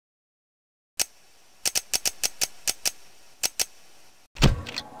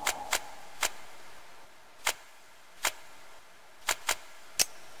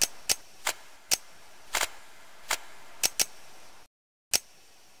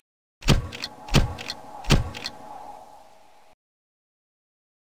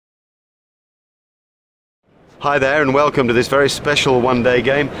Hi there and welcome to this very special one-day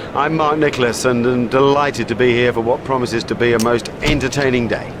game. I'm Mark Nicholas and I'm delighted to be here for what promises to be a most entertaining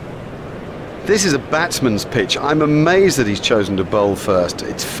day. This is a batsman's pitch. I'm amazed that he's chosen to bowl first.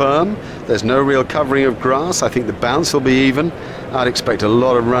 It's firm, there's no real covering of grass. I think the bounce will be even. I'd expect a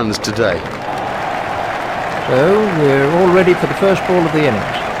lot of runs today. So we're all ready for the first ball of the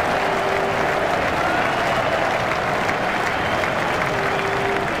innings.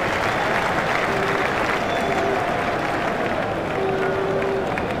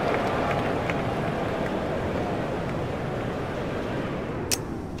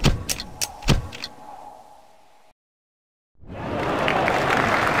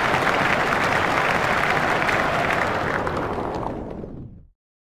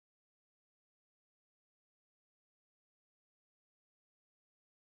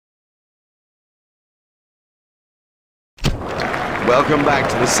 Welcome back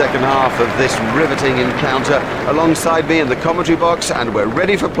to the second half of this riveting encounter. Alongside me in the commentary box, and we're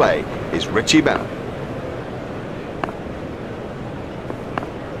ready for play, is Richie Bennett.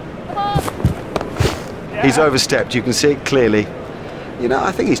 He's overstepped, you can see it clearly. You know,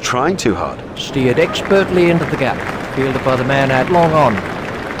 I think he's trying too hard. Steered expertly into the gap, fielded by the man out long on.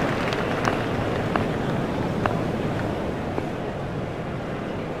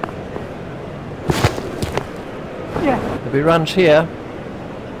 There'll be runs here.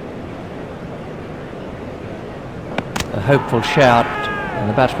 A hopeful shout, and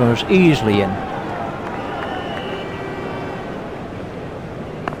the batsman was easily in.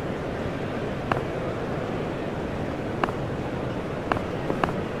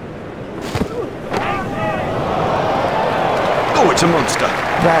 Oh, it's a monster.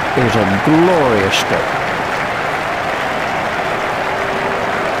 That is a glorious stroke.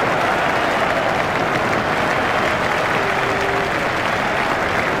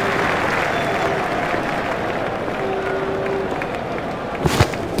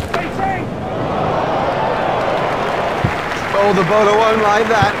 Oh, the bowler won't like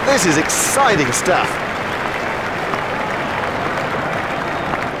that. This is exciting stuff.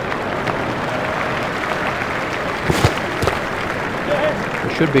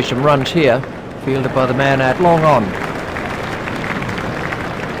 There should be some runs here, fielded by the man out long on.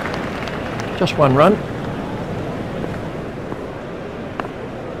 Just one run.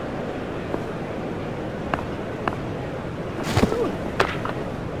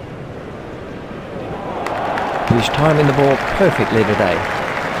 He's timing the ball perfectly today.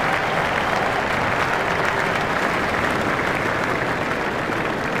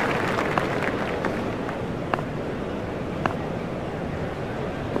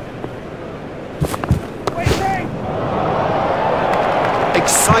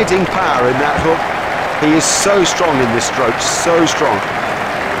 Exciting power in that hook. He is so strong in this stroke, so strong.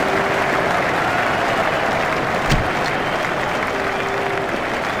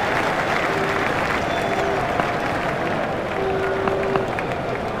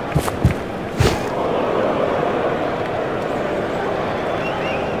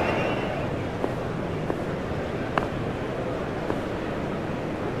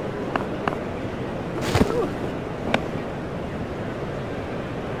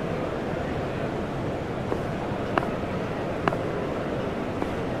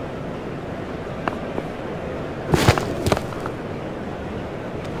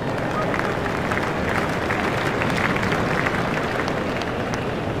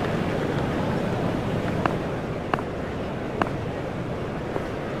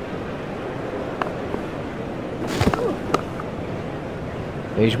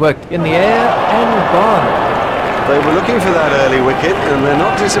 He's worked in the air and gone. They were looking for that early wicket and they're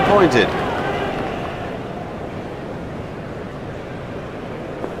not disappointed.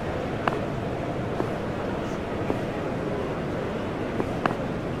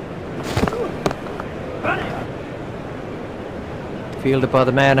 Fielded by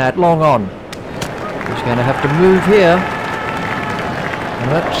the man out long on. He's going to have to move here.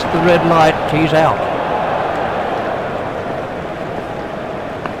 And that's the red light. He's out.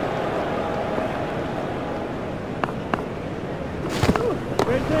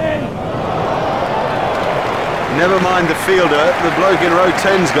 Never mind the fielder, the bloke in row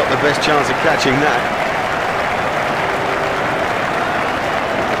 10's got the best chance of catching that.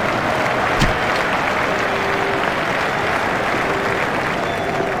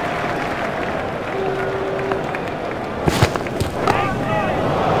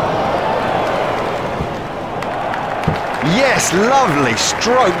 Yes, lovely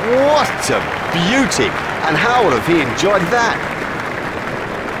stroke, what a beauty! And how would have he enjoyed that?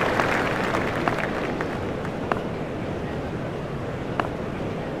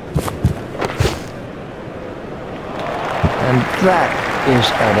 And that is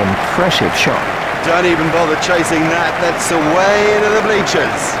an impressive shot. Don't even bother chasing that. That's away into the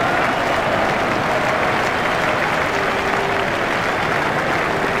bleachers.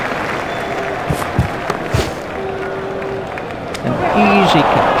 An easy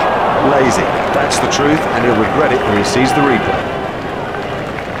catch. Lazy. That's the truth, and he'll regret it when he sees the replay.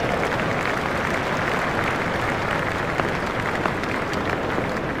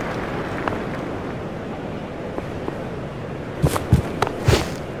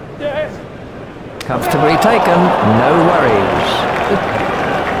 Comfortably taken, no worries.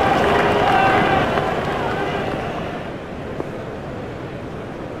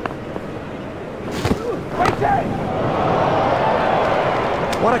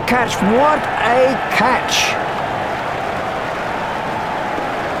 What a catch, what a catch!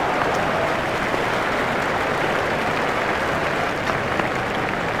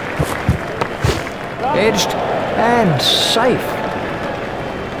 Edged and safe.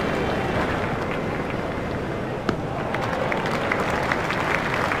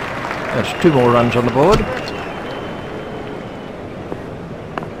 That's 2 more runs on the board.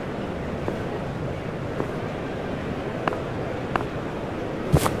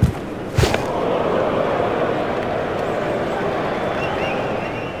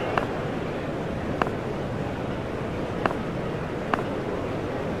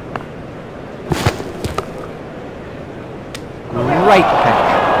 Great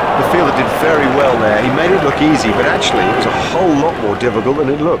catch. The fielder did very well there. He made it look easy, but actually it was a whole lot more difficult than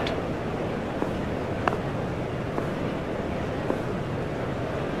it looked.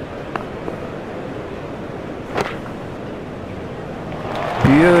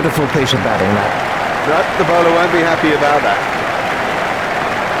 Beautiful piece of batting, that. No, the bowler won't be happy about that.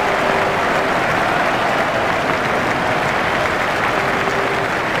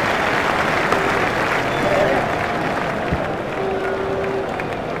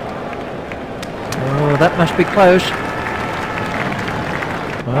 Oh, that must be close.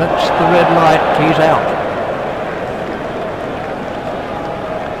 That's the red light. He's out.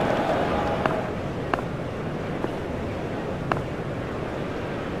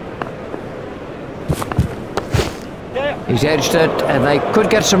 He's edged it, and they could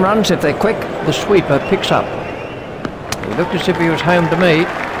get some runs if they're quick. The sweeper picks up. He looked as if he was home to me.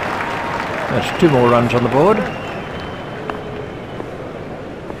 That's 2 more runs on the board.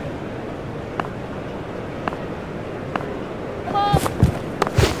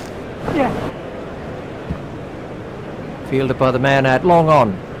 Fielded by the man out long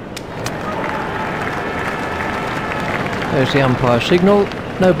on. There's the umpire signal.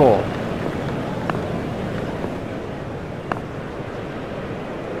 No ball.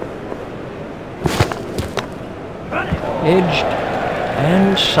 Edged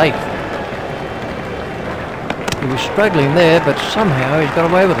and safe. He was struggling there, but somehow he's got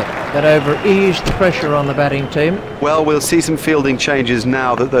away with it. That over eased the pressure on the batting team. Well, we'll see some fielding changes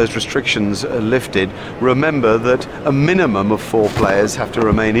now that those restrictions are lifted. Remember that a minimum of 4 players have to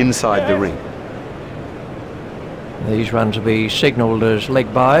remain inside the ring. These runs will be signalled as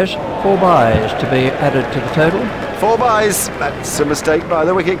leg byes. 4 byes to be added to the total. 4 byes. That's a mistake by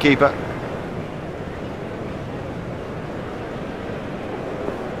the wicketkeeper.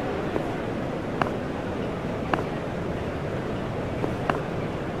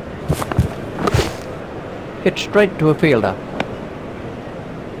 Hit straight to a fielder.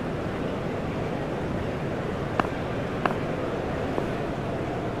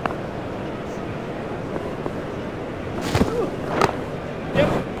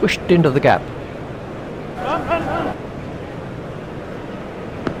 Pushed into the gap.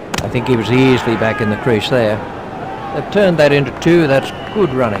 I think he was easily back in the crease there. They've turned that into 2. That's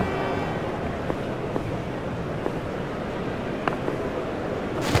good running.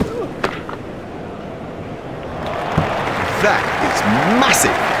 That is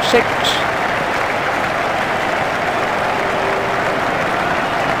massive. 6.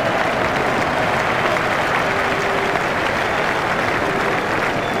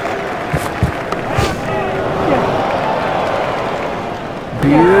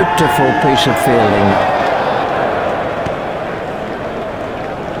 Beautiful piece of fielding.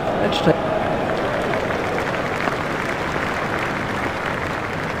 Let's take.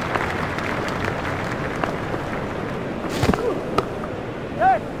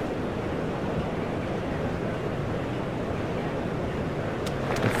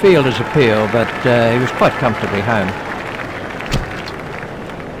 Fielder's appeal, but he was quite comfortably home.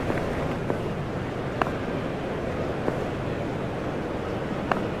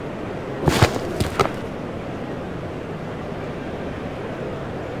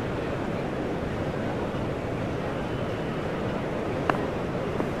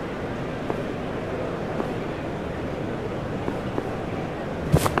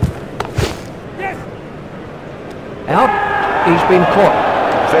 Out. He's been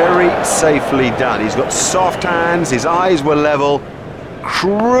caught. Very safely done. He's got soft hands, his eyes were level,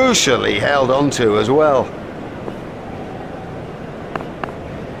 crucially held onto as well.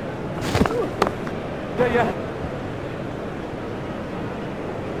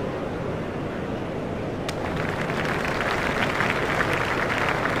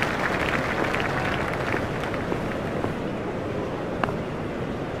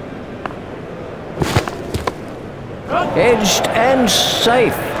 Edged and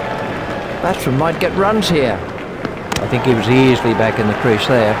safe. Batsman might get runs here. I think he was easily back in the crease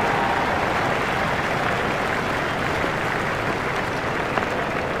there.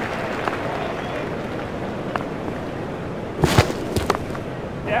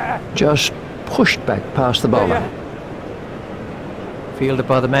 Just pushed back past the bowler. Fielded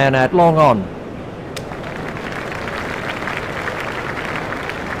by the man out long on.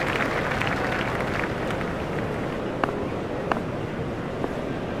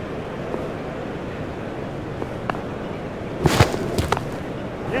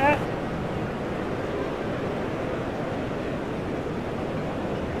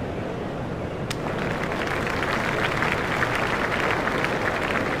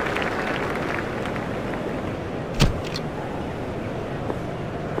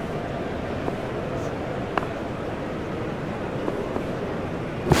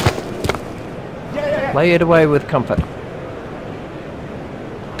 Play it away with comfort.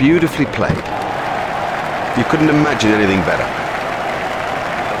 Beautifully played. You couldn't imagine anything better.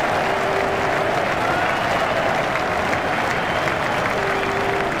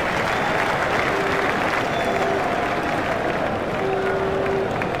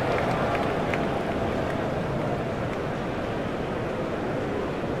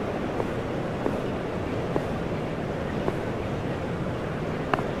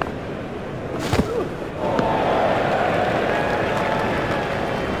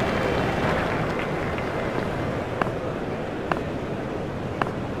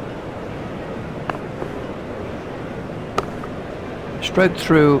 Stroked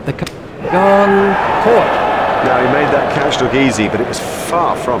through the... Gone. Caught. Now, he made that catch look easy, but it was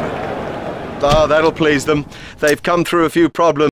far from it. Oh, that'll please them. They've come through a few problems.